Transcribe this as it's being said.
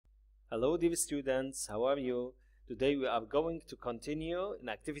Hello dear students, how are you? Today we are going to continue in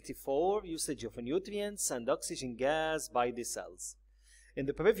activity 4, usage of nutrients and oxygen gas by the cells. In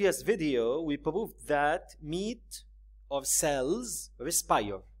the previous video we proved that meat or cells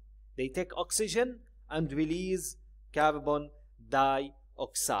respire. They take oxygen and release carbon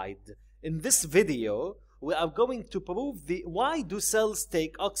dioxide. In this video we are going to prove why do cells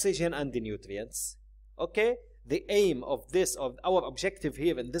take oxygen and the nutrients. Okay? The aim of this, of our objective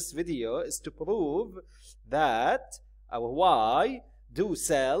here in this video, is to prove that why do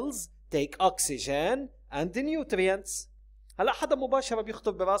cells take oxygen and the nutrients. هلا حدا مباشرة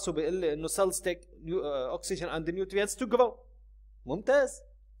بيخطر براسه بيقول لي إنه cells take oxygen and the nutrients to grow. ممتاز.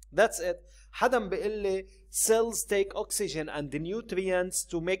 That's it. حدا بيقول لي cells take oxygen and the nutrients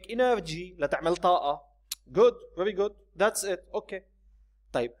to make energy, لتعمل طاقة. Good, very good. That's it. Okay.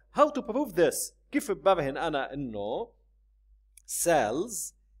 طيب, how to prove this? كيف ببرهن أنا إنه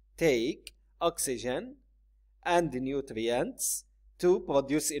cells take oxygen and nutrients to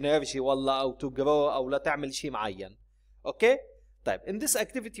produce energy والله أو to grow أو لتعمل شيء معين. Okay? طيب, in this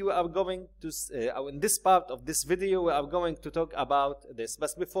activity we are going to, أو in this part of this video we are going to talk about this.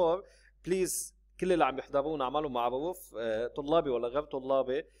 بس before, please كل اللي عم يحضرونا اعملوا معروف طلابي ولا غير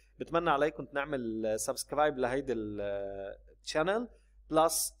طلابي بتمنى عليكم نعمل سبسكرايب لهيدي الشانل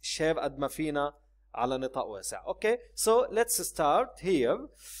plus share قد ما فينا على نطاق واسع. Okay, so let's start here.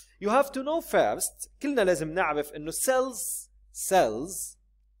 You have to know first, كلنا لازم نعرف إنه cells,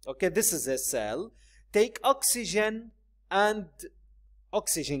 okay, this is a cell, take oxygen and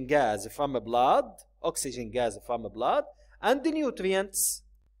oxygen gas from blood, and the nutrients.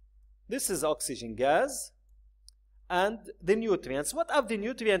 This is oxygen gas and the nutrients. What are the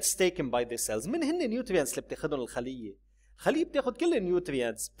nutrients taken by the cells? من هن nutrients اللي بتاخدهم الخلية؟ الخلية بتاخد كل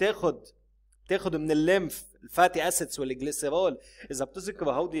النيوترينتس، بتاخد من الليمف الفاتي اسيدز والجليسيرول، اذا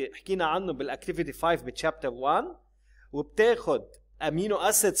بتذكروا هودي حكينا عنه بالاكتيفيتي 5 بتشابتر 1، وبتاخد امينو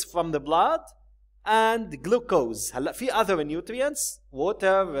اسيدز from the blood and glucose. هلا في other nutrients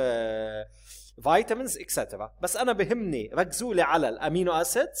water vitamins etc. بس انا بهمني ركزوا لي على الامينو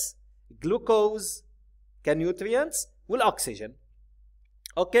اسيدز glucose كنيوترينتس والاكسجين.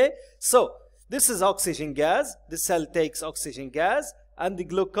 اوكي so this is oxygen gas. The cell takes oxygen gas and the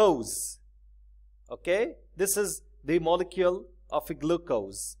glucose. Okay, this is the molecule of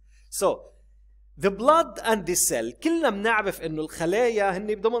glucose. So the blood and the cell كلنا بنعرف انه الخلايا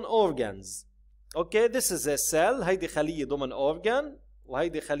هن ضمن organs. Okay, this is a cell. هيدي خلية ضمن organ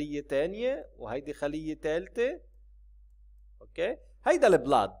وهيدي خلية تانية وهيدي خلية ثالثة. Okay, هيدا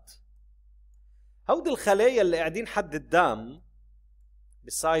البلاد. هودي الخلايا اللي قاعدين حد الدم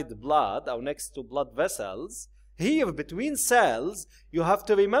beside blood or next to blood vessels. Here between cells you have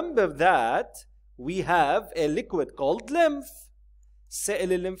to remember that we have a liquid called lymph.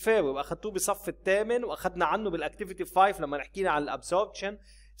 السائل الليمفاوي، واخذتوه بصف الثامن واخذنا عنه بالاكتيفيتي 5 لما حكينا عن الابسوربشن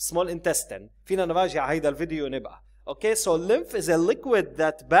small intestine. فينا نراجع هيدا الفيديو نبقى. Okay, so lymph is a liquid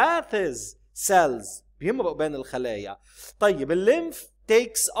that bathes cells. بيمرق بين الخلايا. طيب الليمف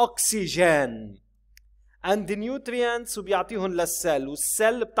takes oxygen and the nutrients وبيعطيهم للسل،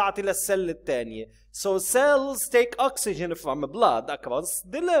 والسل بتعطي للسل الثانية. So cells take oxygen from blood across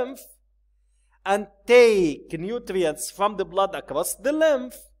the lymph and take nutrients from the blood across the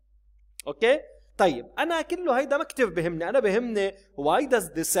lymph. Okay? طيب أنا كله هيدا ما كتير بهمني، أنا بهمني why does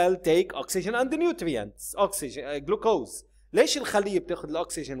the cell take oxygen and the nutrients? Oxygen, glucose. ليش الخلية بتاخد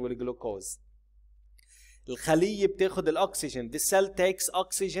الأكسجين والجلوكوز؟ الخلية بتاخد الأكسجين. The cell takes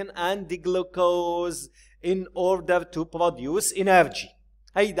oxygen and the glucose in order to produce energy.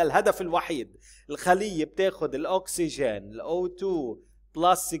 هيدا الهدف الوحيد. الخلية بتاخد الأكسجين O2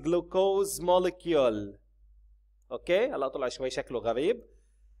 plus glucose molecule. اوكي هلا طلع شوي شكله غريب.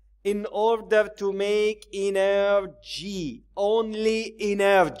 In order to make energy, only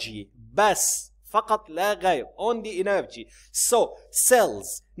energy, بس فقط لا غير, only energy. So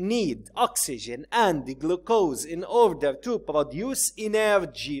cells need oxygen and glucose in order to produce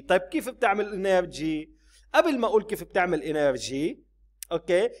energy. طيب كيف بتعمل energy؟ قبل ما اقول كيف بتعمل energy,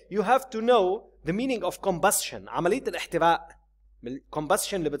 okay, you have to know the meaning of combustion. عملية الاحتراق.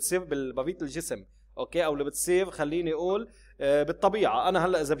 الكومبشن اللي بتصير بالبريد الجسم، اوكي، او اللي بتصير خليني اقول بالطبيعه. انا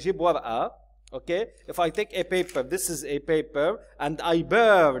هلا اذا بجيب ورقه، اوكي، if I take a paper, this is a paper and I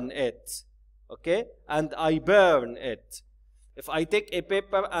burn it, okay, and I burn it. If I take a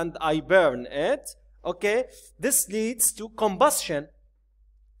paper and I burn it, okay, this leads to combustion.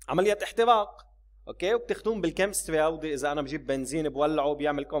 عمليه احتراق. اوكي، وبتاخذون بالكيمستري هودي، اذا انا بجيب بنزين بولعه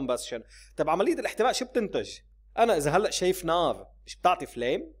بيعمل combustion. طيب عمليه الاحتراق شو بتنتج؟ انا اذا هلا شايف نار مش بتعطي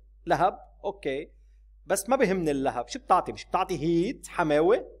فليم؟ لهب، اوكي، بس ما بهمني اللهب، شو بتعطي؟ مش بتعطي هيت،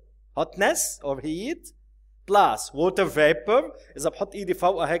 حماوه؟ hotness or heat plus water vapor. إذا بحط إيدي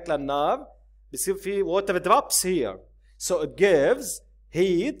فوقها هيك للنار بصير في water drops here. So it gives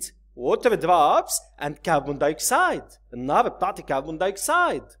heat, water drops and carbon dioxide. النار بتعطي carbon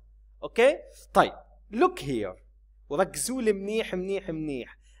dioxide. اوكي؟ طيب look here وركزوا لي منيح منيح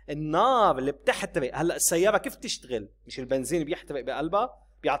منيح. النار اللي بتحترق هلا السيارة كيف تشتغل؟ مش البنزين بيحترق بقلبها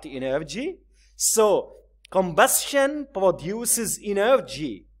بيعطي energy. So combustion produces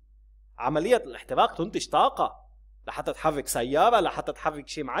energy. عملية الاحتراق تنتج طاقة لحتى تحرك سيارة لحتى تحرك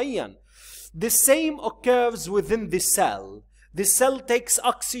شيء معين. The same occurs within the cell. The cell takes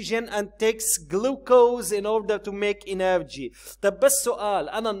oxygen and takes glucose in order to make energy. طب بس سؤال،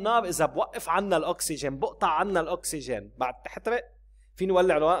 أنا النار إذا بوقف عنا الأكسجين بقطع عنا الأكسجين بعد تحترق؟ فيني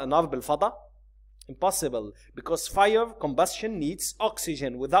ولع نار بالفضاء؟ Impossible, because fire combustion needs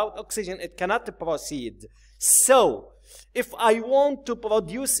oxygen. Without oxygen it cannot proceed. So if I want to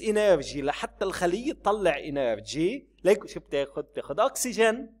produce energy لحتى الخلية تطلع energy ليك شو بتاخد؟ بتاخد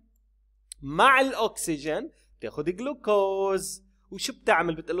أكسجين. مع الأكسجين بتاخد جلوكوز. وشو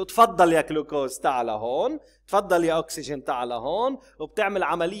بتعمل؟ بتقول تفضل يا جلوكوز تعال هون، تفضل يا أكسجين تعال هون، وبتعمل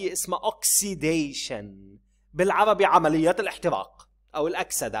عملية اسمها oxidation. بالعربي عمليات الاحتراق أو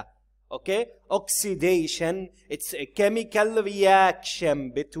الأكسدة. Okay, oxidation, it's a chemical reaction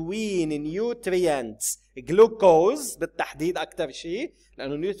between nutrients, glucose بالتحديد أكتر شيء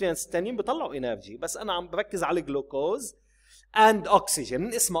لأنه nutrients التانيين بيطلعوا energy بس أنا عم بركز على glucose and oxygen.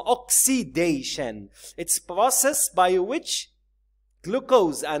 من اسمها oxidation. It's process by which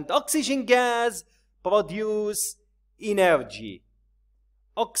glucose and oxygen gas produce energy.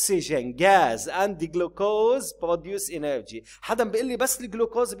 Oxygen, gas and the glucose produce energy. حدا بيقول لي بس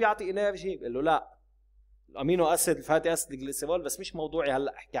الجلوكوز بيعطي انرجي؟ بقول له لا، الامينو اسيد، الفاتي اسيد، الجليسيرول، بس مش موضوعي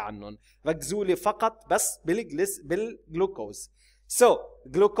هلا احكي عنهم. ركزوا لي فقط بس بالجلوكوز. So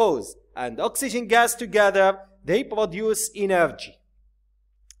glucose and oxygen gas together they produce energy.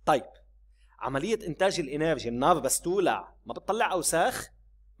 طيب عملية انتاج الانرجي، النار بس تولع ما بتطلع اوساخ؟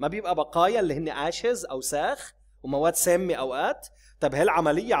 ما بيبقى بقايا اللي هن ashes اوساخ ومواد سامة اوقات؟ طب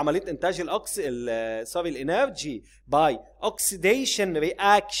هالعملية عملية إنتاج الإنرجي by oxidation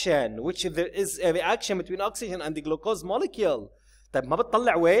reaction which there is a reaction between oxygen and the glucose molecule. طيب ما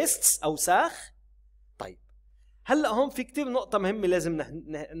بتطلع wastes أوساخ؟ طيب هلا هون في كتير نقطة مهمة لازم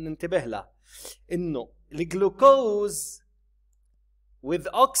ننتبه لها، إنه الجلوكوز with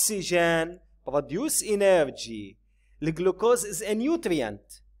oxygen produce energy. الجلوكوز is a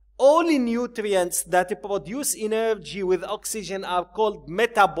nutrient. All nutrients that produce energy with oxygen are called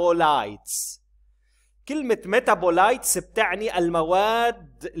metabolites. كلمة metabolites بتعني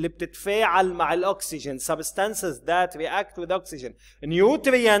المواد اللي بتتفاعل مع الأكسجين. Substances that react with oxygen.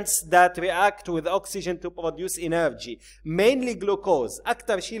 Nutrients that react with oxygen to produce energy. Mainly glucose.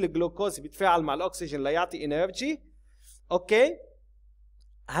 أكتر شيء الجلوكوز بيتفاعل مع الأكسجين ليعطي energy. أوكي؟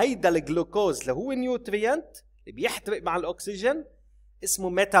 هيدا الجلوكوز اللي هو nutrient اللي بيحترق مع الأكسجين اسمه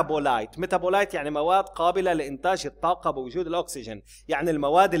ميتابولايت. ميتابولايت يعني مواد قابلة لإنتاج الطاقة بوجود الأكسجين، يعني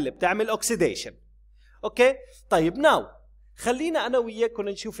المواد اللي بتعمل أوكسيديشن. أوكي؟ طيب ناو خلينا أنا وياكم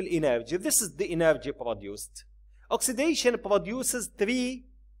نشوف الإنرجي. This is the energy produced. Oxidation produces 3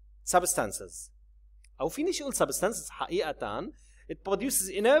 substances. أو فينيش أقول substances حقيقة. It produces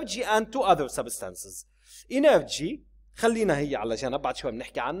energy and 2 other substances. Energy خلينا هي على جنب بعد شوي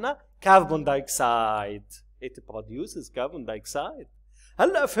بنحكي عنها. Carbon dioxide. It produces carbon dioxide.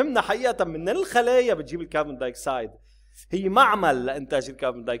 هلا فهمنا حقيقة من الخلايا بتجيب الكربون دايوكسيد. هي معمل لإنتاج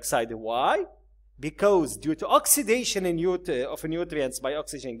الكربون دايوكسيد. Why? Because due to oxidation of nutrients by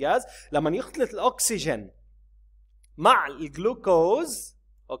oxygen gas لما يختلط الأكسجين مع الجلوكوز،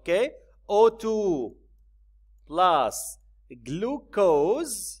 أوكي، O2 plus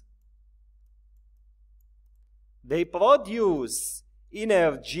glucose they produce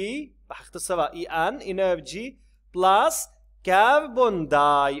energy. رح اختصرها EN energy plus carbon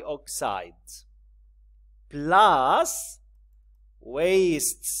dioxide plus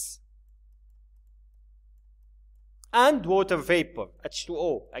wastes and water vapor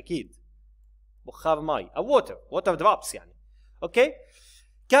H2O أكيد بخار مي أو water drops يعني. أوكي.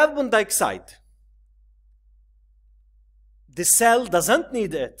 carbon dioxide the cell doesn't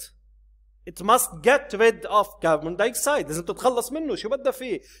need it. It must get rid of carbon dioxide. لازم تتخلص منه شو بدها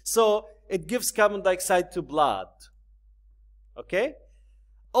فيه. So it gives carbon dioxide to blood. Okay?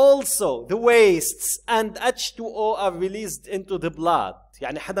 Also the wastes and H2O are released into the blood.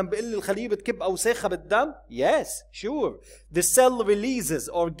 يعني حدا بيقول لي الخلية بتكب أوساخها بالدم؟ Yes, sure. The cell releases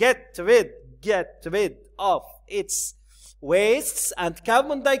or get rid of its wastes and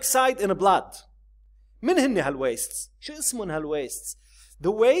carbon dioxide in blood. من هن هالwastes؟ شو اسمهم هالwastes؟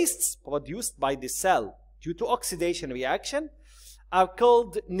 The wastes produced by the cell due to oxidation reaction are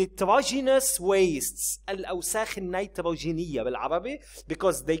called nitrogenous wastes. الأوساخ النيتروجينية بالعربي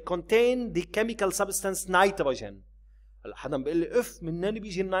because they contain the chemical substance nitrogen. هلا حدا بيقول لي اف منين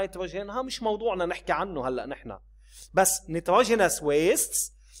بيجي النيتروجين؟ ها مش موضوعنا نحكي عنه هلا نحن. بس nitrogenous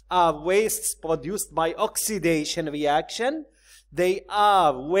wastes are wastes produced by oxidation reaction. They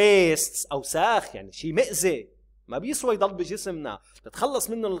are wastes أوساخ يعني شيء مئزي ما بيسوى يضل بجسمنا نتخلص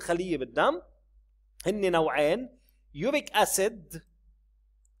منه الخلية بالدم. هن نوعين uric acid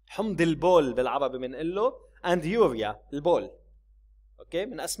حمض البول بالعربي بنقول له and urea البول. اوكي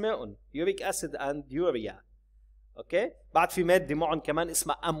من اسمائهم uric acid and urea. اوكي بعد في مادة معهم كمان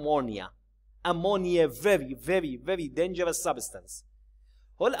اسمها ammonia. ammonia very very very dangerous substance.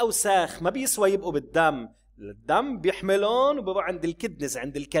 هول الاوساخ ما بيسوى يبقوا بالدم. الدم بيحملون وبيبقوا عند الكدنس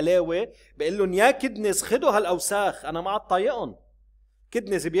عند الكلاوي بيقول لهم يا كدنس خدوا هالاوساخ انا ما عاد طايقهم.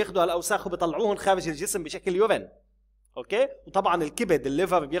 كدنس بياخذوا هالاوساخ وبيطلعوهم خارج الجسم بشكل يورين. اوكي وطبعا الكبد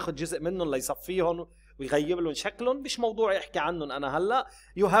الليفر بياخذ جزء منهم ليصفيهم ويغير لهم شكلهم. مش موضوع يحكي عنهم انا هلا.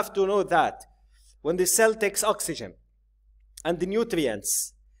 You have to know that when the cell takes oxygen and the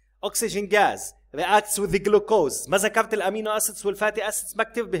nutrients oxygen gas reacts with the glucose. ما ذكرت الامينو اسيدز والفاتي اسيدز ما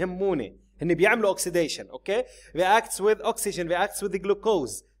كتير بهموني هن بيعملوا اوكسيديشن. اوكي reacts with oxygen reacts with the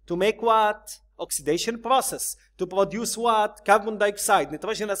glucose to make what? Oxidation process to produce what? Carbon dioxide,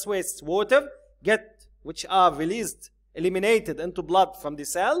 nitrogenous wastes, water which are released eliminated into blood from the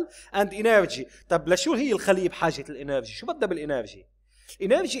cell and energy. طب لشو هي الخلية بحاجة الانرجي؟ شو بدها بالانرجي؟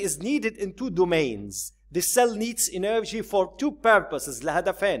 Energy is needed in two domains. The cell needs energy for two purposes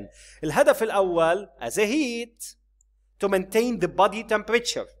لهدفين. الهدف الأول as a heat to maintain the body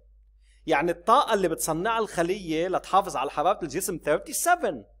temperature. يعني الطاقة اللي بتصنعها الخلية لتحافظ على حرارة الجسم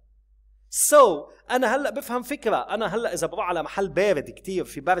 37. So أنا هلأ بفهم فكرة. أنا هلأ إذا بروح على محل بارد كتير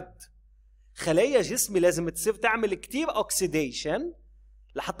في برد خلايا جسمي لازم تصير تعمل كتير اوكسيديشن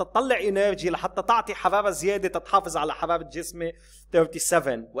لحتى تطلع انرجي لحتى تعطي حرارة زيادة تتحافظ على حرارة جسمي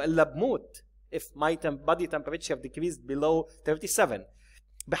 37 وإلا بموت if my body temperature decreased below 37.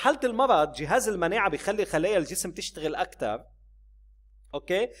 بحالة المرض جهاز المناعة بيخلي خلايا الجسم تشتغل أكتر.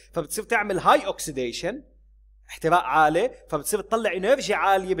 اوكي فبتصير تعمل هاي اوكسيديشن احتراق عالي فبتصير تطلع انرجي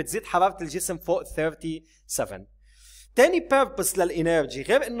عالية بتزيد حرارة الجسم فوق 37. تاني purpose للإنرجي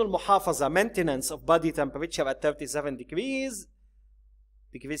غير إنه المحافظة maintenance of body temperature at 37 degrees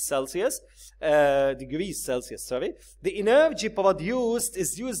Celsius. The energy produced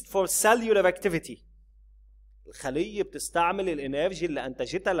is used for cellular activity. الخلية بتستعمل الإنرجي اللي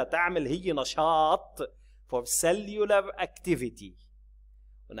أنتجتها لتعمل هي نشاط for cellular activity.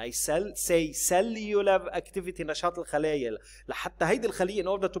 When I say cellular activity نشاط الخلايا لحتى هيدي الخلية in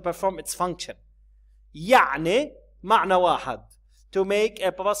order to perform its function. يعني معنى واحد to make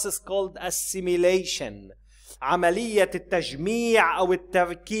a process called assimilation عملية التجميع أو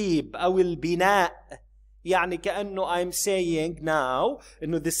التركيب أو البناء. يعني كأنه I'm saying now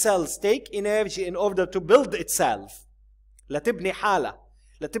إنه the cells take energy in order to build itself لتبني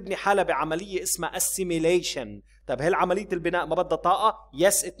حالة بعملية اسمها assimilation. طب هل عملية البناء ما بدها طاقة؟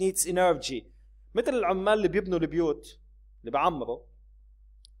 yes it needs energy. مثل العمال اللي بيبنوا البيوت اللي بعمروا.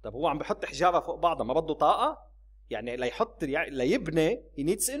 طب هو عم بحط حجارة فوق بعضها ما بده طاقة؟ يعني ليبني he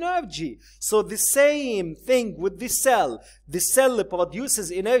needs energy. So the same thing with the cell. The cell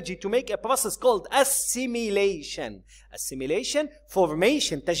produces energy to make a process called assimilation. Assimilation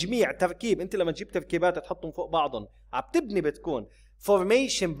formation تجميع تركيب. انت لما تجيب تركيبات تحطهم فوق بعضهم عم تبني بتكون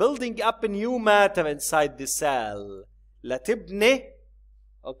formation building up new matter inside the cell لتبني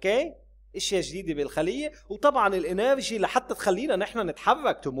اوكي اشياء جديدة بالخلية. وطبعا الانرجي لحتى تخلينا نحن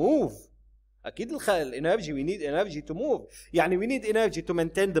نتحرك to move. أكيد الانرجي we need energy to move. يعني we need energy to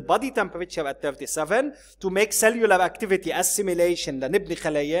maintain the body temperature at 37 to make cellular activity assimilation لنبني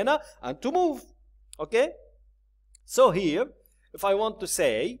خلايانا and to move. Okay? So here if I want to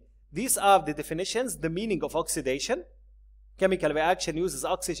say these are the definitions, the meaning of oxidation. Chemical reaction uses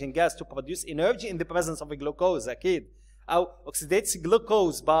oxygen gas to produce energy in the presence of a glucose أكيد أو oxidates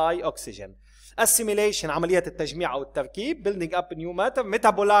glucose by oxygen. assimilation عملية التجميع أو التركيب. building up new matter.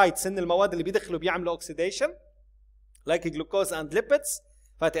 metabolites هن المواد اللي بيدخلوا بيعملوا oxidation like glucose and lipids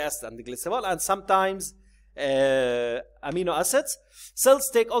fatty acid and glycerol and sometimes amino acids. Cells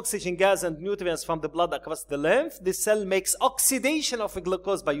take oxygen gas and nutrients from the blood across the lymph. The cell makes oxidation of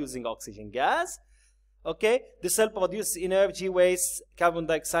glucose by using oxygen gas. Okay, the cell produces energy, waste, carbon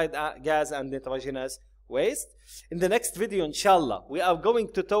dioxide gas and nitrogenous waste. In the next video, inshallah, we are going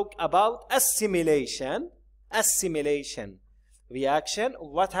to talk about assimilation reaction.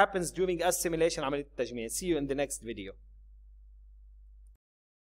 What happens during assimilation عملية التجميع. See you in the next video.